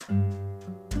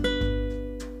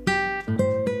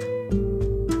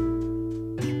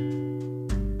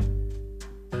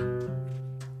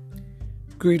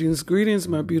Greetings,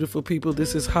 my beautiful people.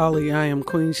 This is Holly. I am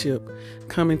Queenship,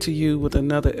 coming to you with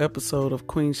another episode of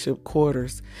Queenship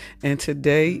Quarters. And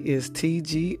today is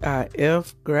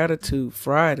TGIF Gratitude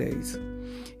Fridays.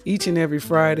 Each and every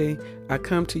Friday, I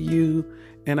come to you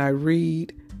and I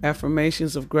read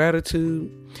affirmations of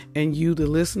gratitude. And you, the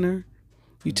listener,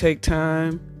 you take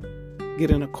time,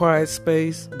 get in a quiet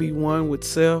space, be one with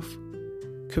self,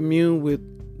 commune with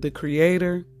the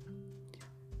Creator,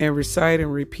 and recite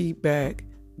and repeat back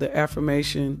the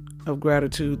affirmation of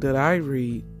gratitude that I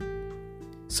read,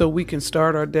 so we can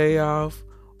start our day off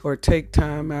or take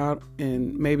time out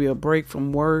and maybe a break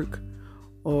from work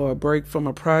or a break from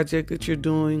a project that you're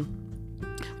doing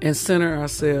and center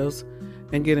ourselves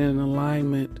and get in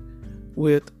alignment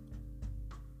with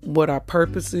what our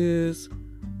purpose is,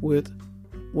 with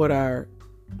what our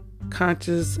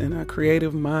conscious and our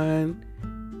creative mind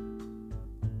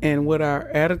and what our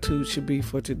attitude should be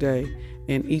for today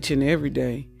and each and every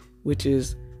day, which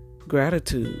is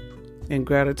gratitude. And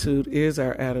gratitude is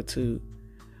our attitude.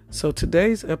 So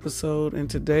today's episode and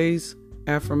today's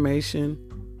affirmation,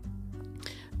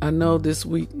 I know this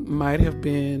week might have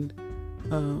been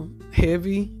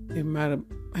heavy. It might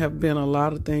have been a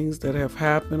lot of things that have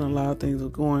happened. A lot of things are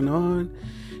going on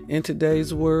in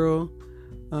today's world.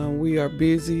 We are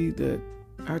busy.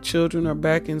 Our children are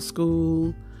back in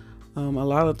school. A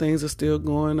lot of things are still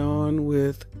going on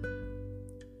with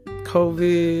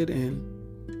COVID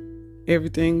and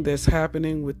everything that's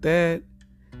happening with that.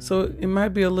 So it might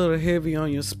be a little heavy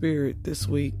on your spirit this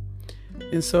week.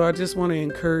 And so I just want to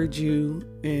encourage you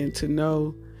and to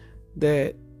know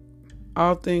that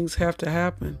all things have to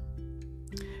happen.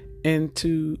 And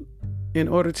in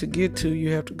order to get to,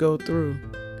 you have to go through.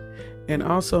 And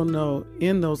also know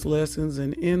in those lessons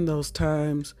and in those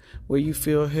times where you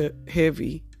feel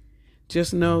heavy,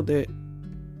 just know that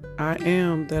I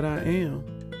am that I am.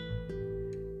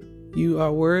 You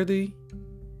are worthy.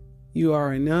 You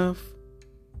are enough.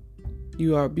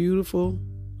 You are beautiful.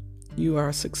 You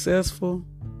are successful.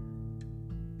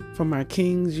 For my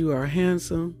kings, you are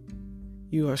handsome.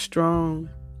 You are strong.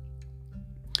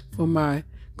 For my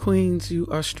queens, you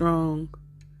are strong.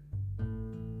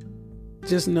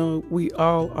 Just know we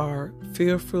all are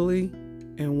fearfully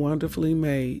and wonderfully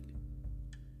made.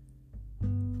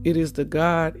 It is the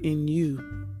God in you.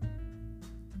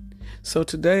 So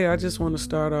today I just want to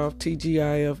start off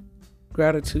TGIF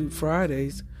Gratitude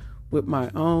Fridays with my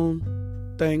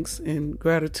own thanks and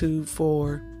gratitude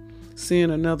for seeing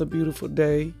another beautiful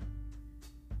day,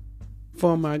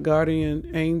 for my guardian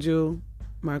angel,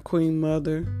 my Queen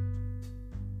Mother,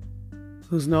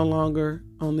 who's no longer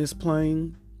on this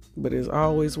plane, but is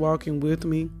always walking with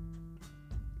me,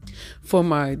 for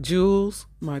my jewels,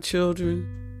 my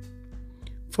children,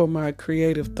 for my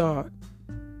creative thought,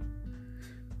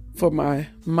 for my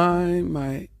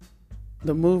mind,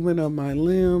 the movement of my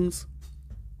limbs.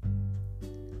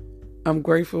 I'm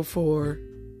grateful for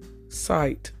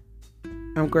sight.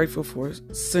 I'm grateful for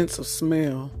sense of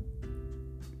smell.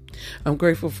 I'm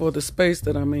grateful for the space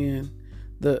that I'm in,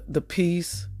 the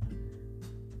peace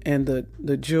and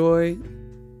the joy.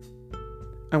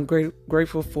 I'm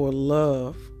grateful for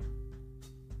love,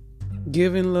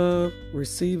 giving love,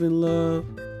 receiving love.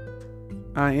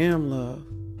 I am love.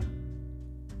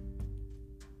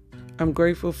 I'm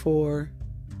grateful for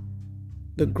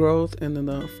the growth and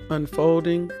the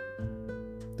unfolding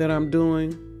that I'm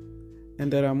doing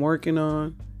and that I'm working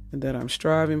on and that I'm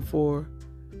striving for.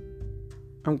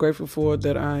 I'm grateful for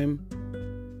that I'm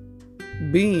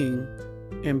being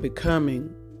and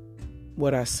becoming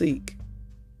what I seek.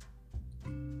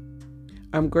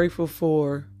 I'm grateful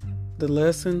for the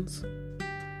lessons.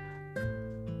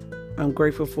 I'm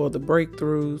grateful for the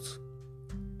breakthroughs.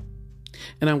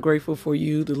 And I'm grateful for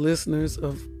you, the listeners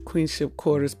of Queenship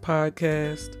Quarters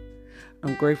podcast.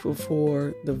 I'm grateful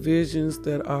for the visions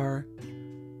that are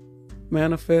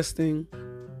manifesting,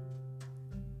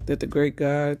 that the great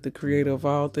God, the creator of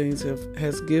all things,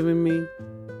 has given me.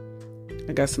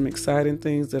 I got some exciting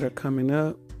things that are coming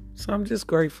up. So I'm just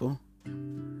grateful.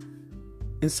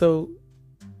 And so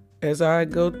as I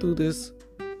go through this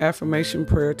affirmation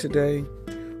prayer today,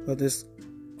 or this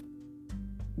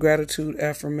gratitude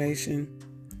affirmation,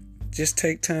 just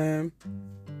take time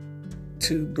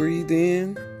to breathe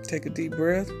in, take a deep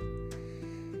breath,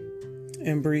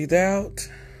 and breathe out.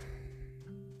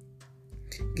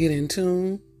 Get in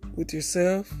tune with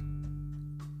yourself.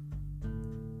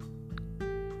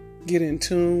 Get in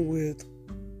tune with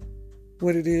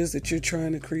what it is that you're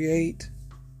trying to create,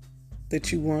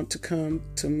 that you want to come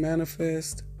to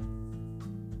manifest.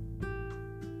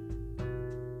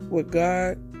 What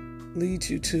God leads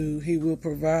you to, He will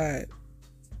provide.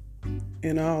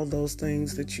 and all those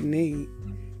things that you need.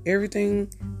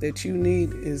 Everything that you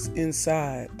need is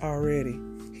inside already.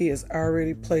 He has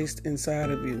already placed inside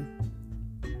of you.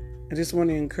 I just want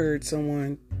to encourage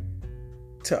someone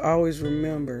to always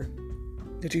remember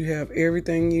that you have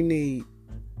everything you need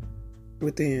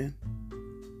within.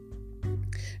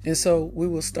 And so we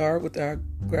will start with our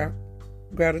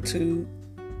gratitude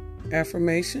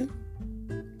affirmation.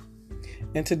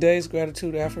 And today's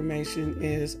gratitude affirmation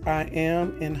is, I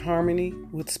am in harmony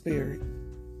with spirit.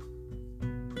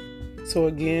 So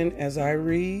again, as I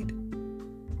read,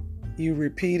 you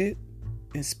repeat it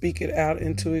and speak it out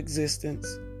into existence,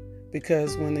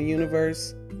 because when the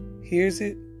universe hears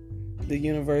it, the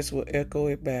universe will echo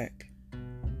it back.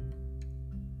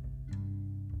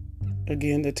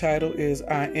 Again, the title is,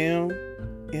 I am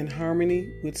in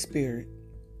harmony with spirit.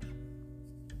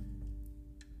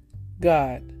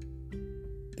 God,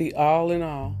 the all in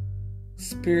all,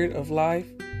 spirit of life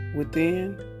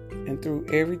within and through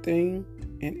everything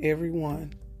and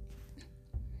everyone.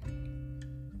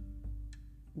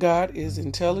 God is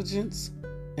intelligence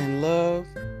and love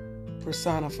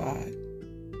personified.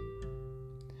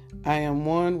 I am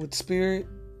one with spirit,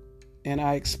 and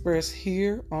I express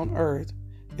here on earth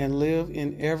and live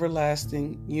in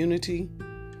everlasting unity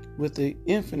with the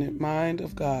infinite mind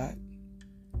of God.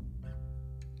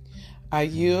 I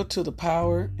yield to the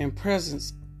power and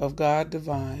presence of God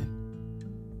divine.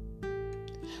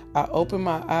 I open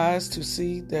my eyes to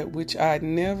see that which I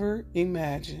never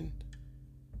imagined.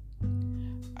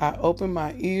 I open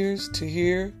my ears to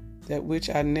hear that which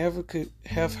I never could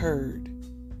have heard.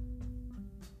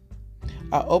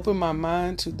 I open my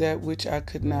mind to that which I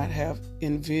could not have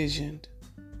envisioned.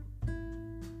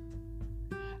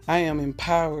 I am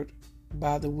empowered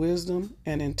by the wisdom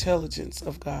and intelligence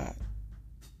of God.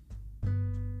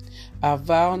 I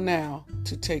vow now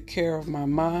to take care of my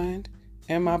mind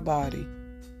and my body,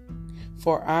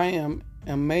 for I am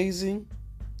an amazing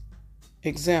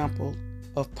example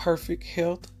of perfect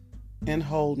health and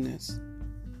wholeness.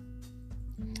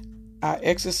 I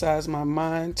exercise my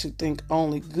mind to think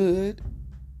only good,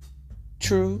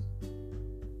 true,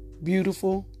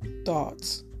 beautiful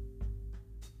thoughts,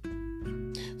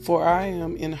 for I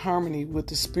am in harmony with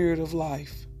the spirit of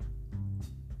life.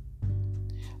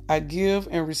 I give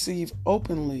and receive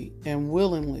openly and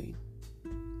willingly,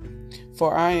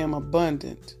 for I am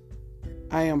abundant,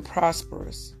 I am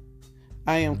prosperous,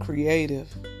 I am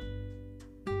creative,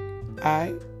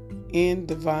 I in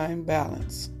divine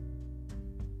balance.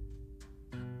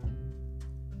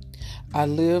 I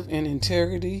live in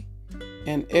integrity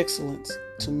and excellence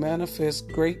to manifest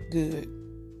great good.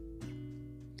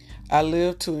 I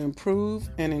live to improve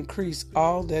and increase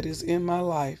all that is in my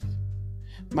life,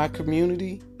 my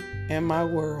community, and my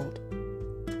world.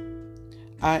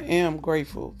 I am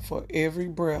grateful for every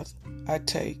breath I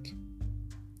take,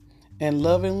 and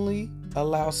lovingly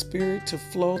allow spirit to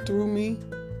flow through me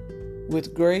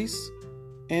with grace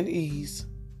and ease.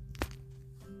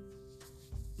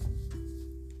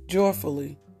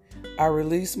 Joyfully, I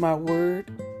release my word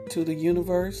to the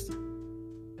universe,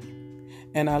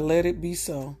 and I let it be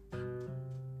so.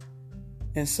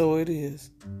 And so it is.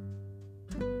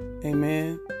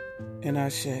 Amen and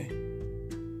Ashe.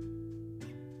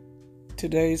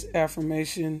 Today's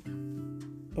affirmation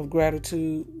of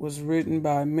gratitude was written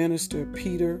by Minister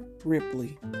Peter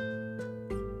Ripley.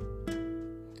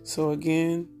 So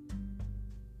again,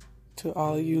 to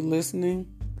all of you listening,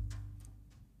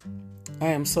 I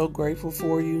am so grateful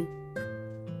for you.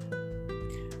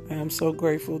 I am so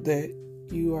grateful that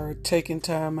you are taking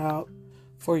time out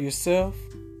for yourself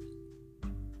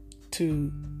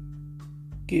to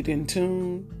get in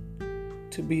tune,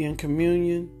 to be in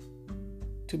communion,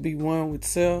 to be one with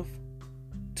self,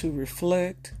 to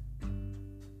reflect,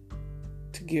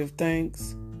 to give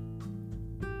thanks,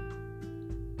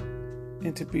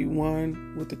 and to be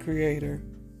one with the Creator,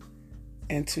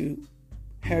 and to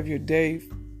have your day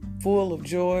full of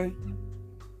joy,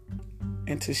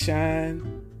 and to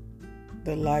shine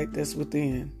the light that's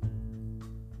within.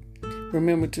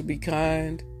 Remember to be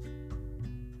kind,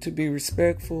 to be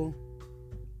respectful,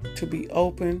 to be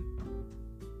open,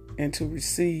 and to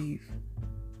receive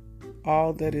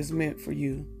all that is meant for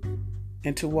you,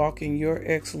 and to walk in your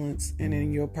excellence and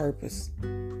in your purpose.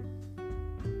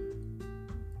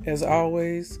 As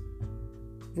always,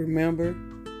 remember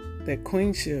that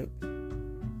queenship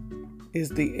is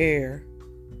the air,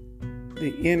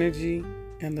 the energy,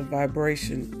 and the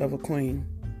vibration of a queen.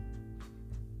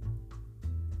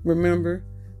 Remember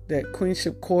that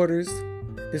queenship quarters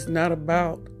is not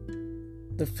about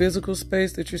the physical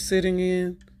space that you're sitting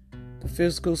in, the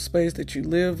physical space that you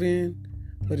live in,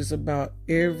 but it's about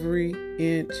every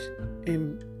inch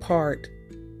and part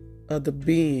of the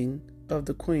being of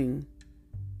the queen.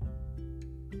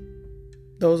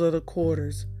 Those are the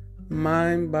quarters: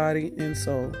 mind, body, and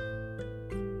soul.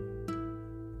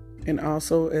 And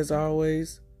also, as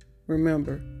always,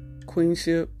 remember,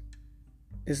 queenship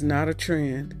is not a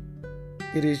trend.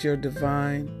 It is your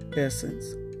divine essence.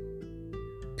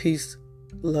 Peace,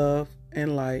 love,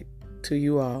 and light to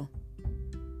you all.